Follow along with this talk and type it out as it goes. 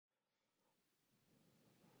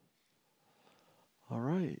All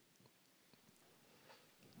right.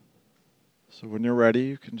 So when you're ready,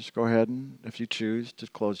 you can just go ahead and, if you choose, to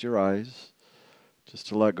close your eyes, just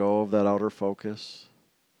to let go of that outer focus.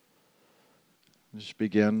 Just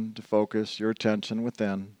begin to focus your attention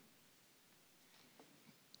within.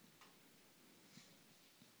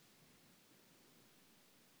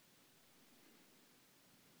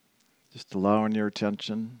 Just allowing your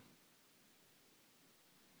attention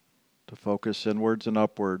to focus inwards and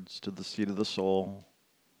upwards to the seat of the soul,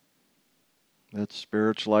 that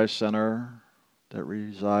spiritual life center that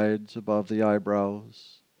resides above the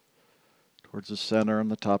eyebrows, towards the center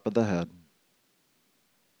and the top of the head.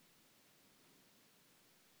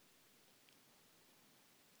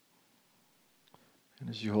 And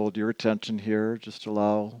as you hold your attention here, just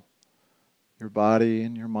allow your body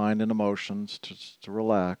and your mind and emotions to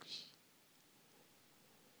relax.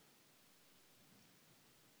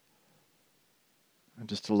 And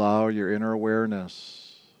just allow your inner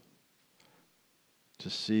awareness to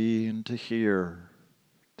see and to hear,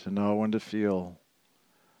 to know and to feel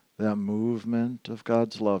that movement of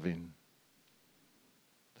God's loving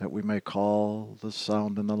that we may call the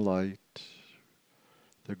sound and the light,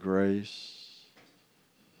 the grace,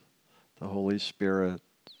 the Holy Spirit.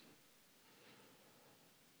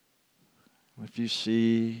 If you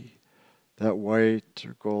see that white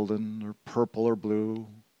or golden or purple or blue,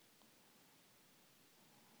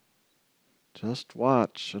 just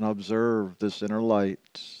watch and observe this inner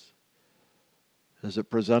light as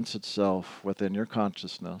it presents itself within your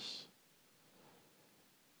consciousness.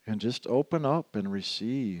 And just open up and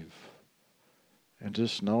receive. And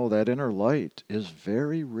just know that inner light is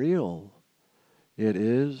very real. It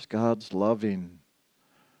is God's loving,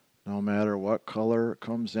 no matter what color it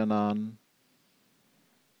comes in on.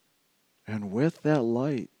 And with that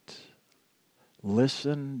light,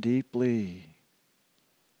 listen deeply.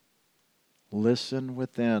 Listen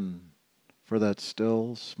within for that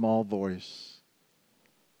still small voice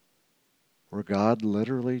where God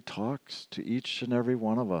literally talks to each and every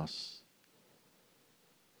one of us.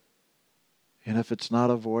 And if it's not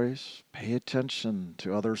a voice, pay attention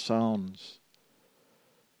to other sounds,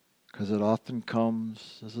 because it often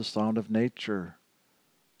comes as a sound of nature,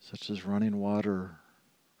 such as running water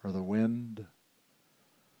or the wind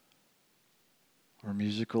or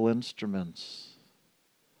musical instruments.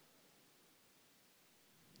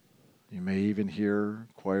 You may even hear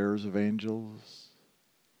choirs of angels,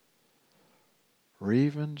 or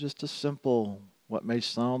even just a simple, what may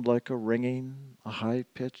sound like a ringing, a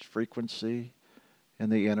high-pitched frequency in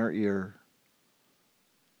the inner ear.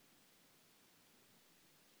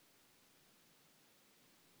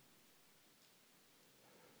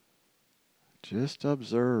 Just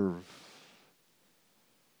observe.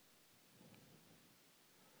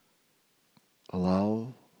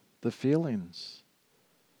 Allow the feelings.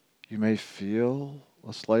 You may feel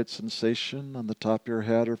a slight sensation on the top of your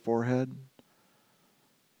head or forehead,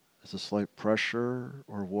 as a slight pressure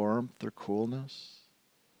or warmth or coolness.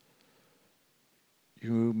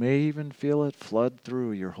 You may even feel it flood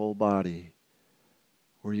through your whole body,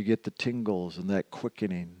 where you get the tingles and that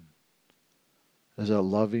quickening as that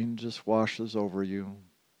loving just washes over you,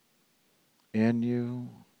 in you,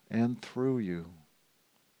 and through you.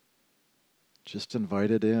 Just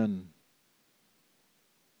invite it in.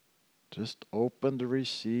 Just open to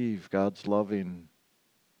receive God's loving,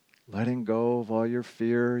 letting go of all your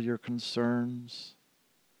fear, your concerns,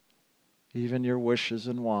 even your wishes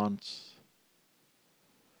and wants.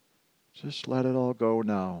 Just let it all go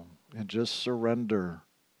now and just surrender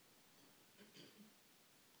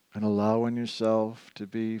and allowing yourself to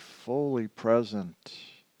be fully present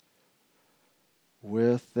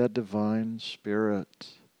with that divine Spirit.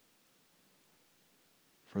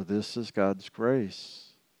 For this is God's grace.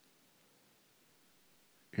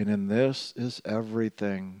 And in this is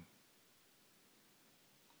everything.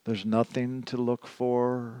 There's nothing to look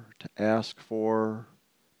for, to ask for,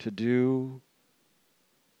 to do,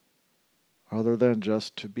 other than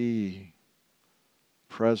just to be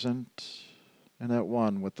present and at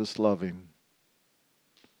one with this loving.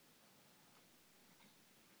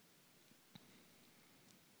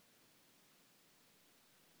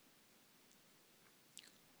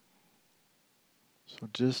 So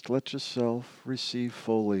just let yourself receive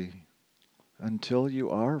fully until you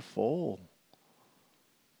are full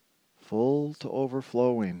to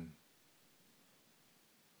overflowing.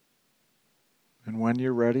 And when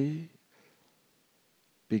you're ready,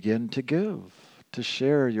 begin to give, to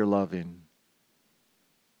share your loving.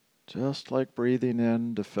 Just like breathing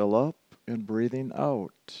in to fill up and breathing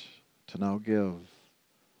out to now give.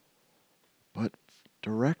 But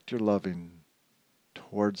direct your loving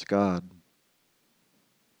towards God.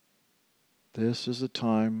 This is a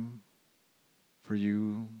time for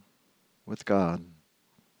you with God.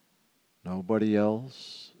 Nobody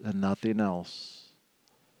else and nothing else.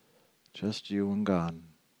 Just you and God.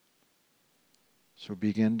 So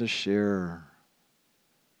begin to share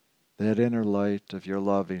that inner light of your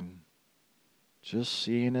loving. Just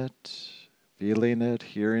seeing it, feeling it,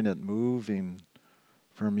 hearing it moving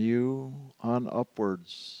from you on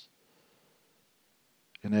upwards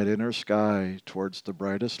in that inner sky towards the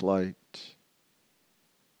brightest light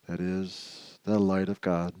that is the light of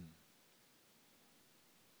God.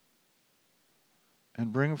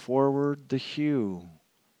 And bring forward the hue,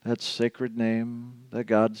 that sacred name that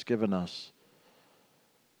God's given us,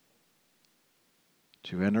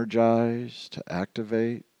 to energize, to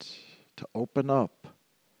activate, to open up.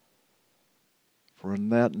 For in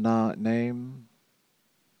that name,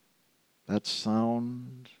 that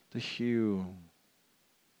sound, the hue,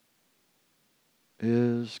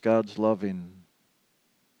 is God's loving.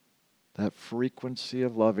 That frequency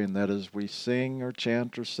of loving that as we sing or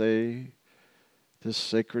chant or say this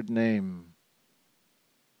sacred name,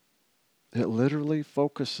 it literally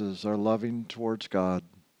focuses our loving towards God.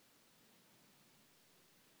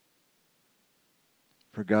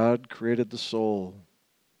 For God created the soul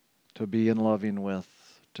to be in loving with,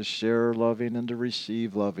 to share loving and to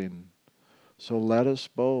receive loving. So let us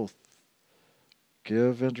both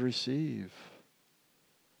give and receive.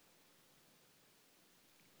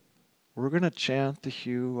 We're going to chant the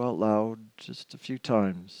hue out loud just a few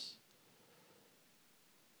times,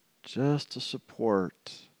 just to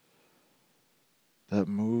support that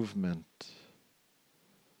movement.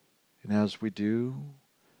 And as we do,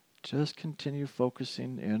 just continue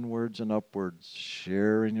focusing inwards and upwards,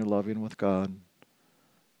 sharing your loving with God,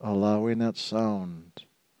 allowing that sound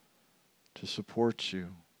to support you.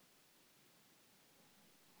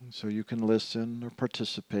 And so you can listen or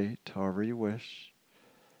participate however you wish.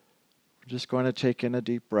 We're just going to take in a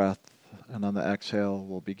deep breath, and on the exhale,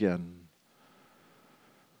 we'll begin.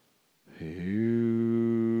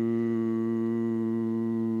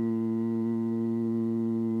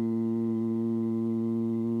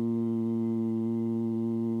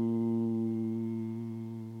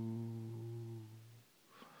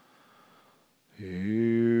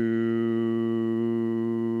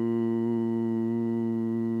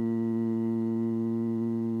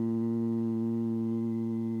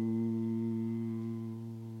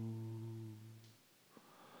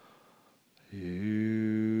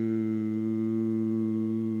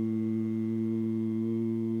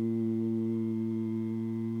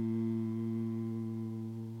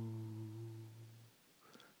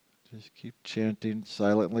 Just keep chanting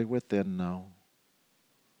silently within now.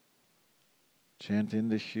 Chanting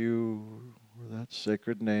the hue or that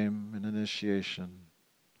sacred name in initiation.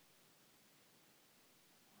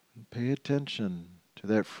 And pay attention to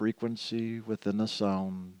that frequency within the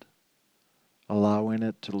sound, allowing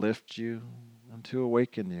it to lift you and to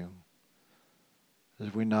awaken you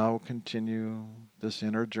as we now continue this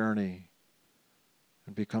inner journey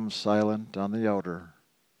and become silent on the outer.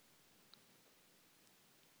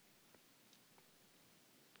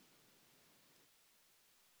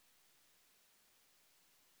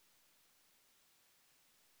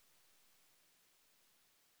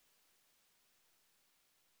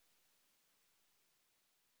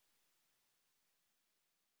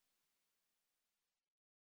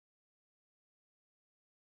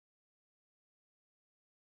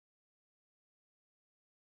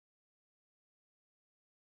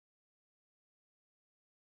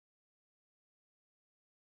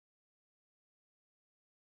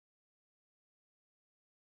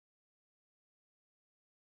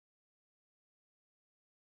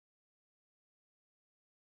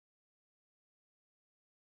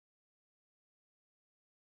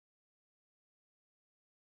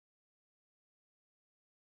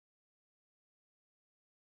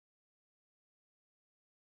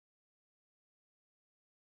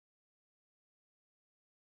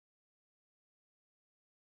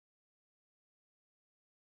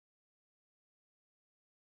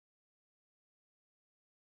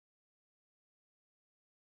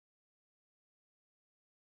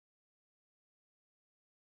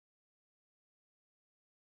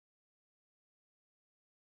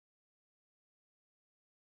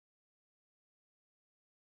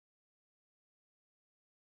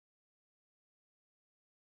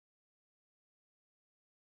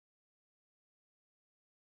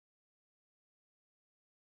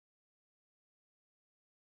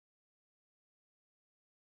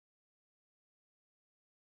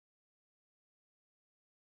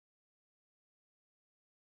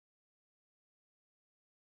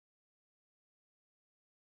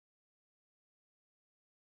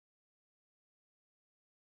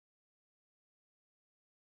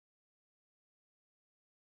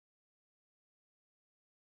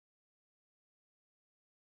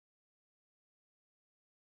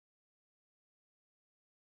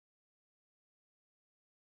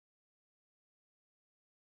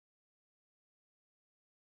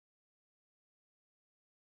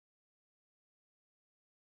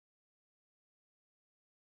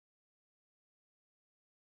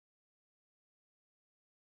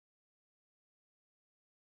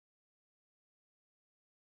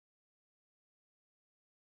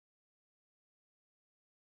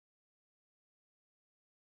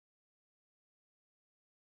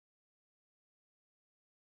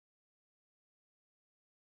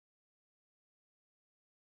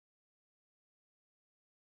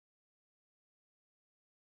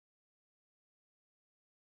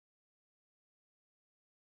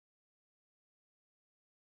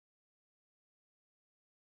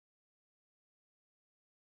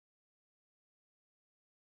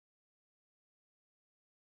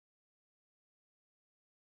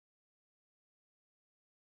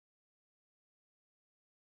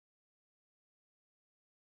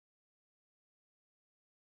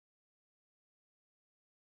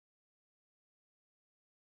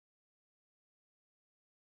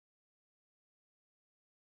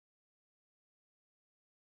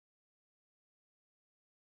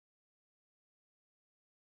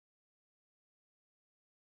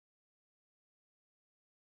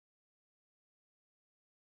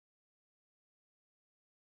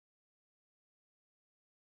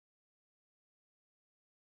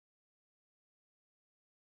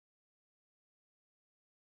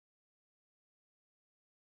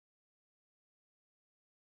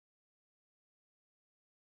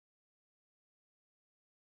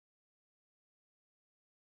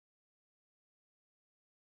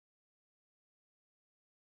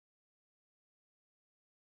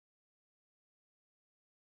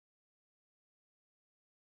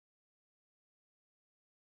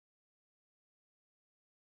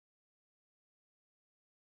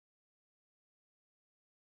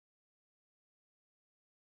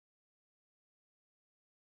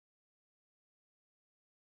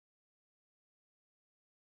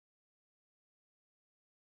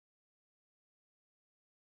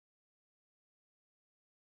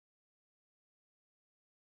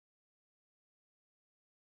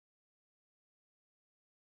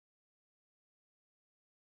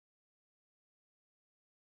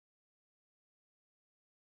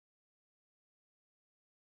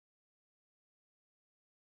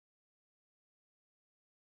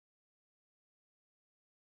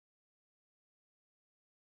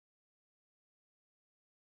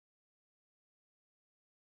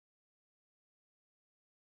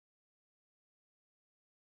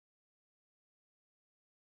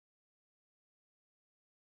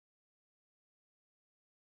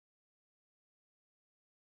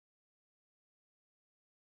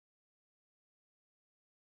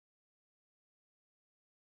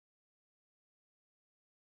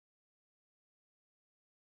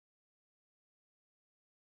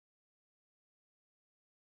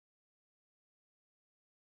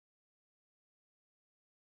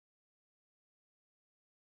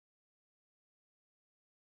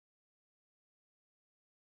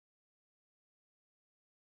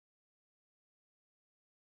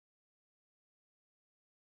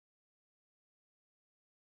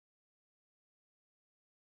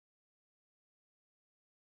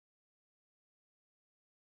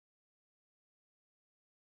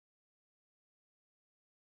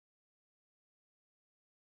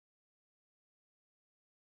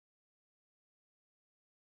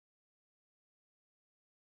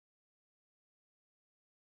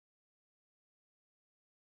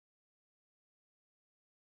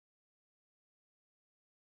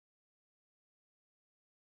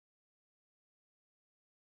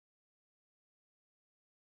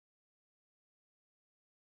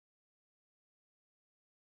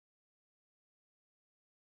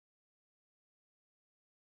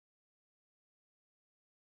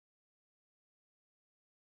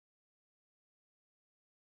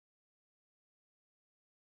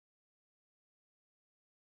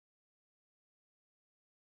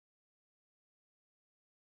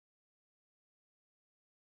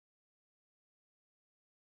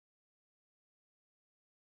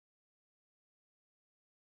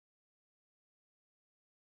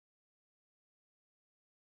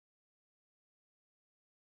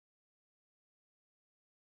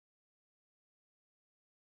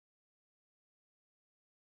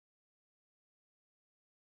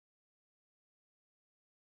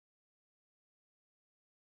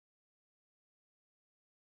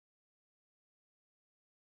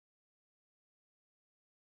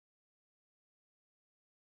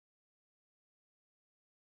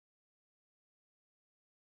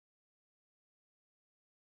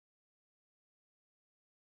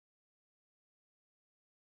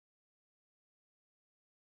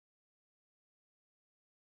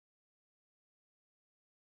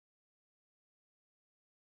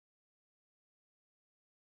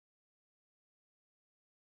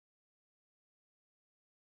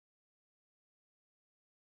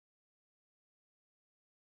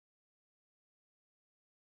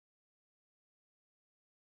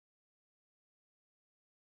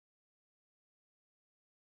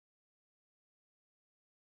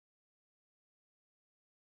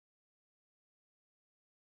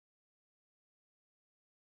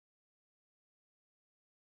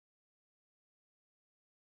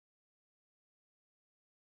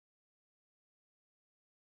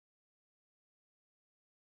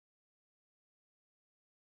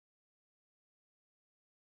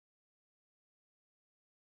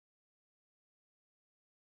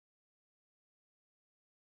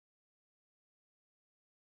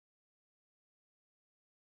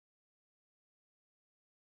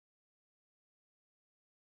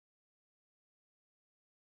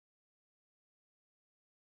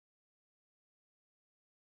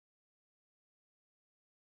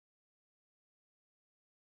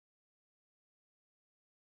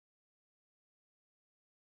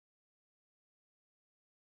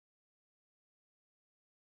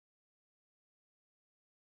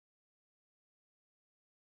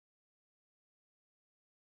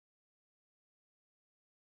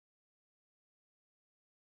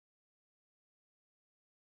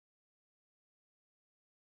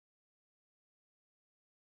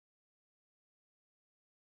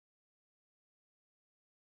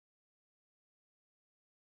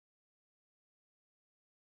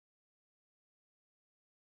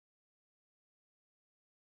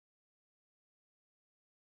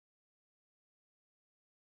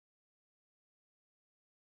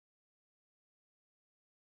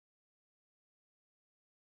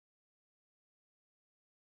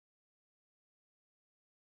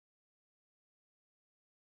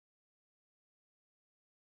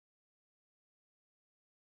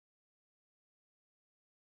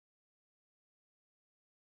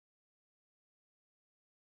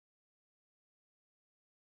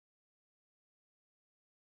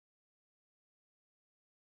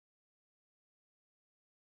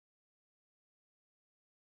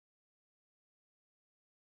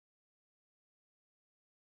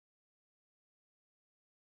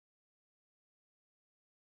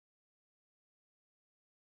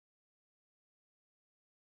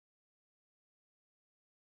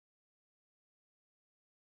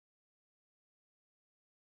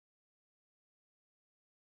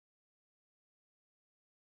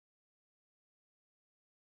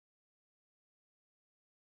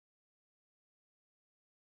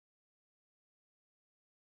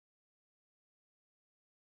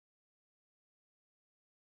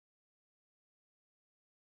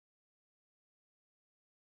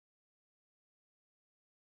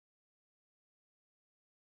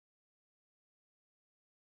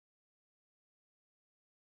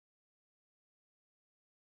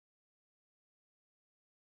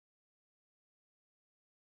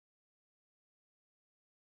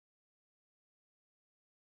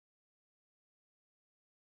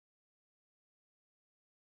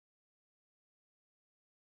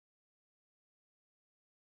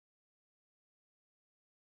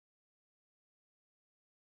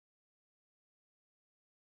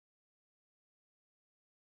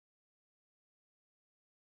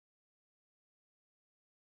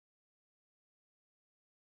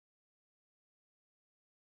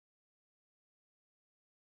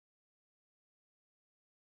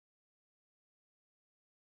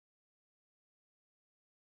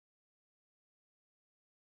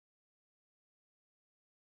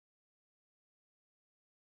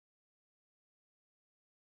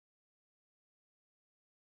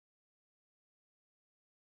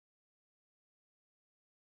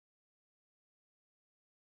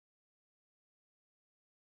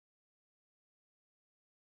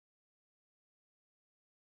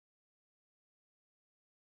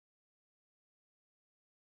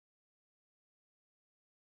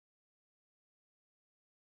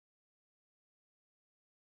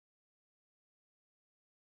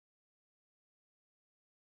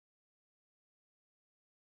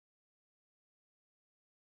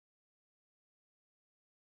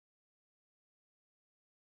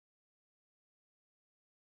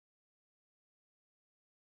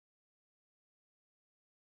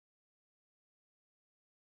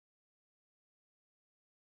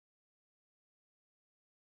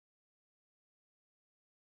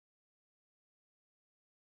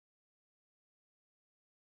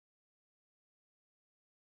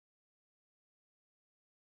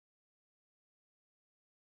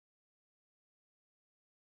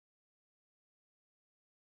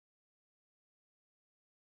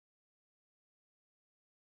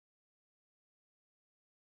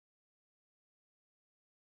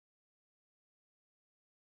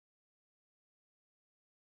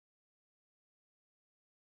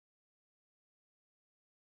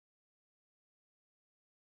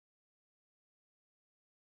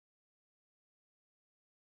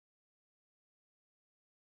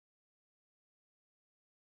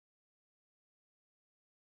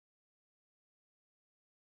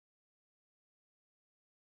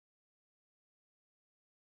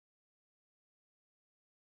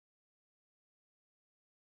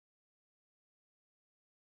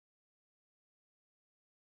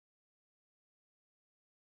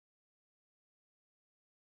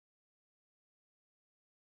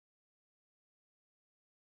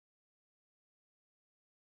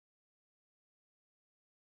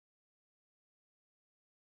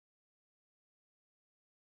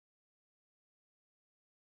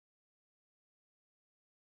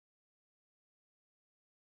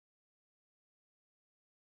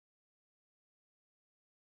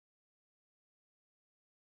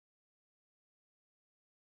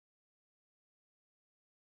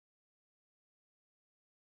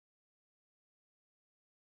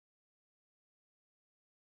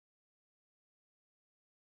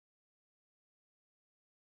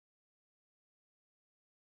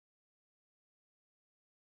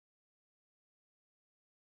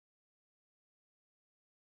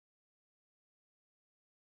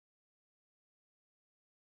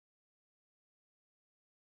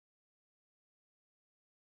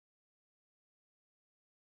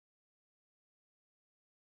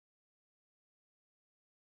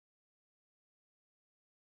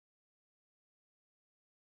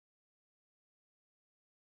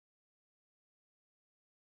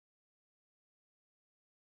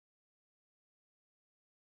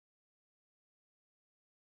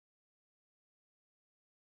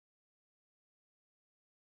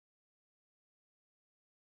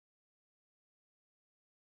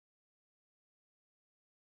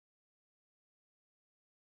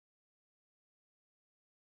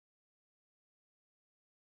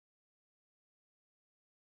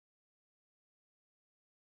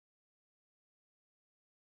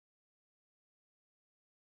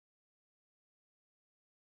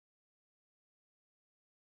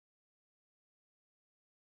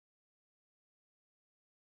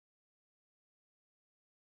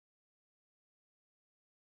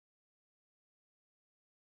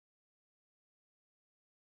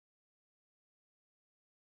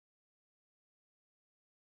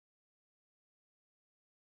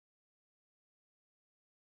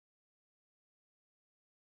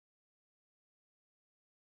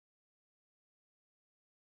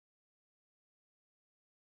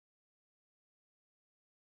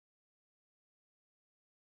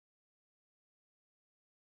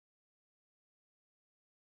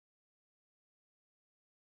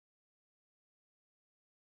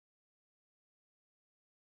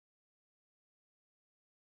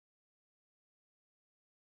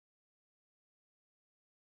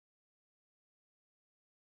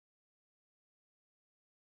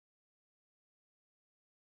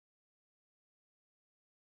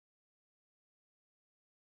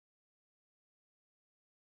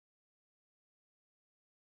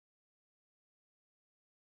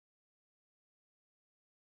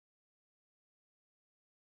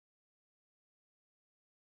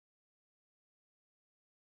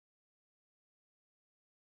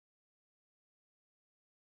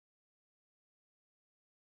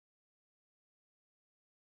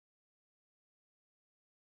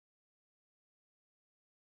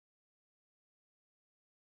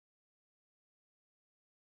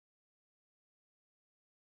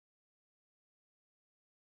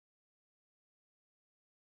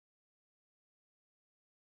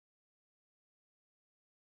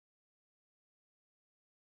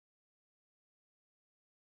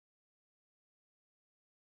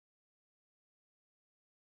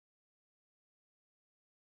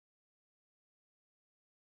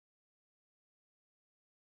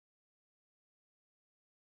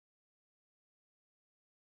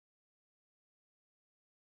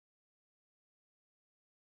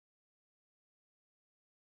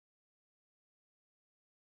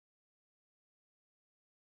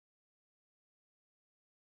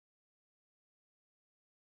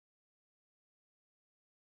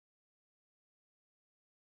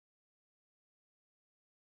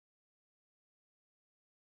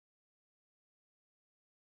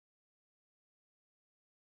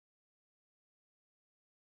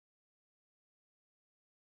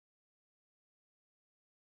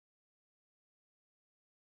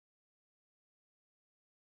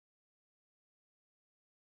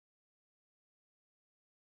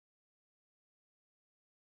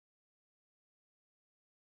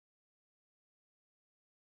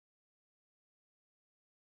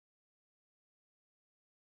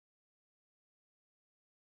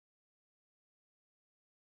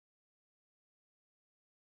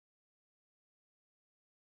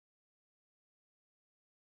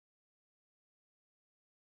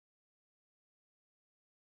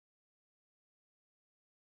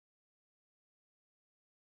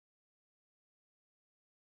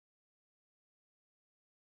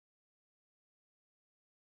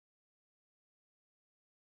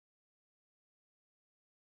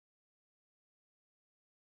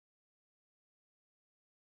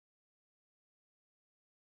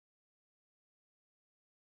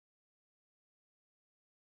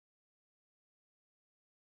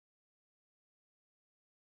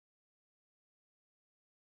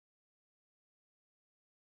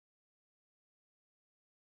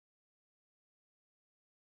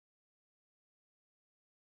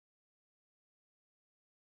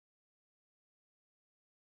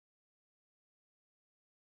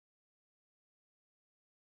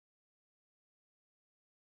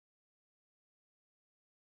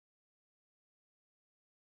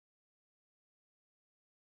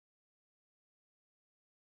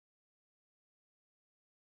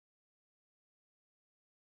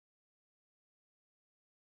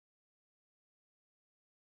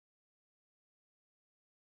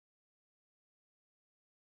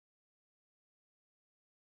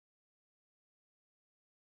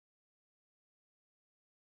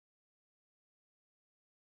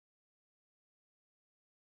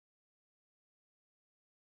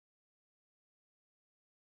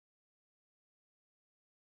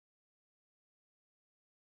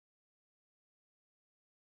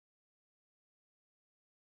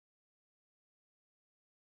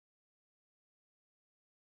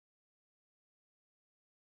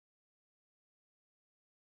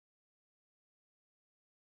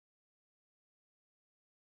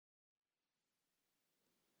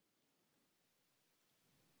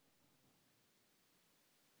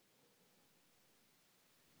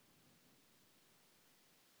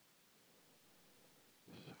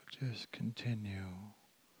 Just continue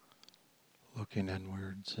looking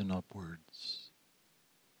inwards and upwards.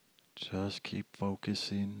 Just keep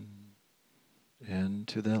focusing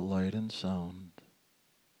into that light and sound.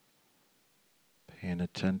 Paying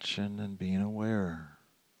attention and being aware.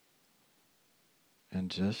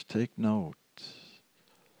 And just take note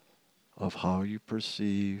of how you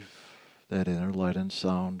perceive that inner light and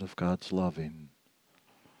sound of God's loving.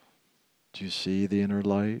 Do you see the inner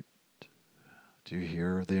light? Do you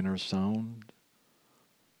hear the inner sound?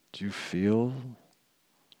 Do you feel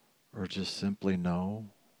or just simply know?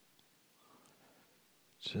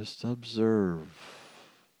 Just observe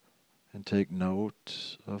and take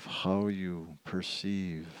note of how you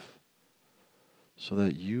perceive so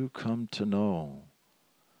that you come to know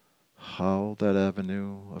how that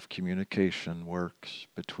avenue of communication works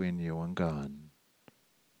between you and God.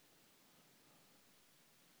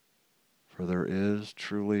 For there is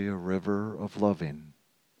truly a river of loving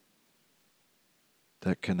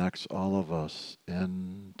that connects all of us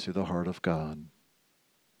into the heart of God.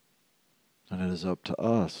 And it is up to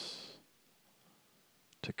us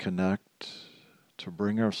to connect, to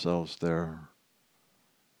bring ourselves there,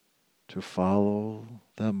 to follow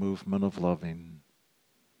that movement of loving,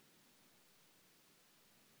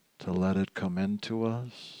 to let it come into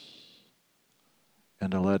us,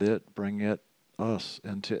 and to let it bring us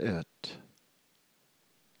into it.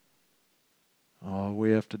 All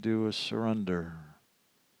we have to do is surrender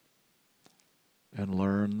and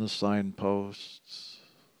learn the signposts,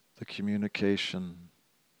 the communication,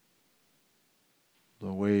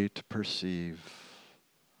 the way to perceive,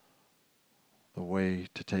 the way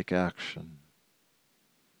to take action.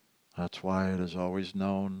 That's why it is always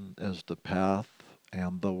known as the path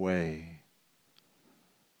and the way.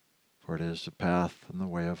 For it is the path and the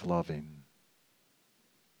way of loving.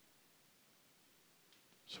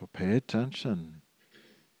 So pay attention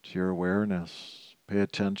to your awareness. Pay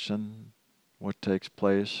attention what takes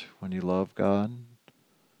place when you love God,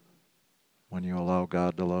 when you allow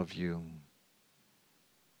God to love you.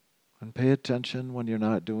 And pay attention when you're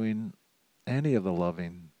not doing any of the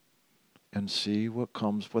loving and see what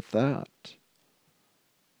comes with that.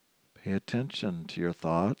 Pay attention to your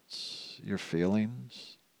thoughts, your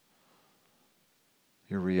feelings,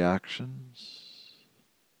 your reactions,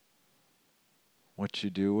 what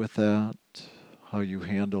you do with that, how you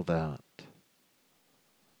handle that.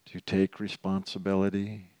 Do you take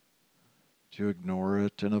responsibility? Do you ignore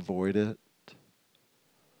it and avoid it?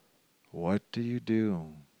 What do you do?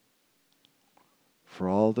 For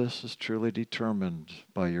all this is truly determined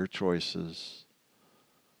by your choices,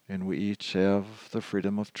 and we each have the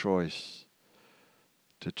freedom of choice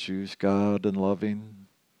to choose God and loving,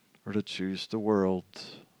 or to choose the world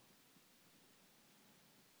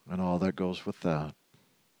and all that goes with that.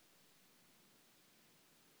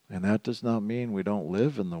 And that does not mean we don't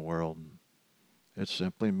live in the world. It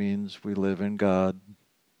simply means we live in God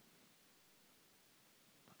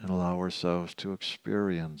and allow ourselves to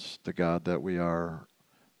experience the God that we are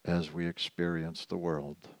as we experience the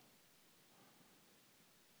world.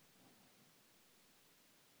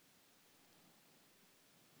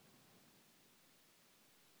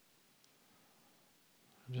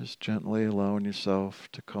 Just gently allowing yourself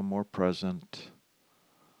to come more present.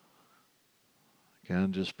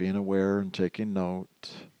 Again, just being aware and taking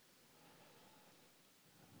note.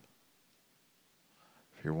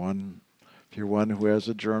 If you're one who has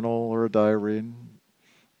a journal or a diary and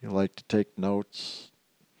you like to take notes,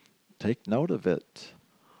 take note of it.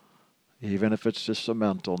 Even if it's just a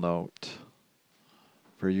mental note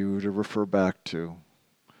for you to refer back to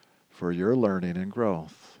for your learning and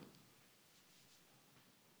growth.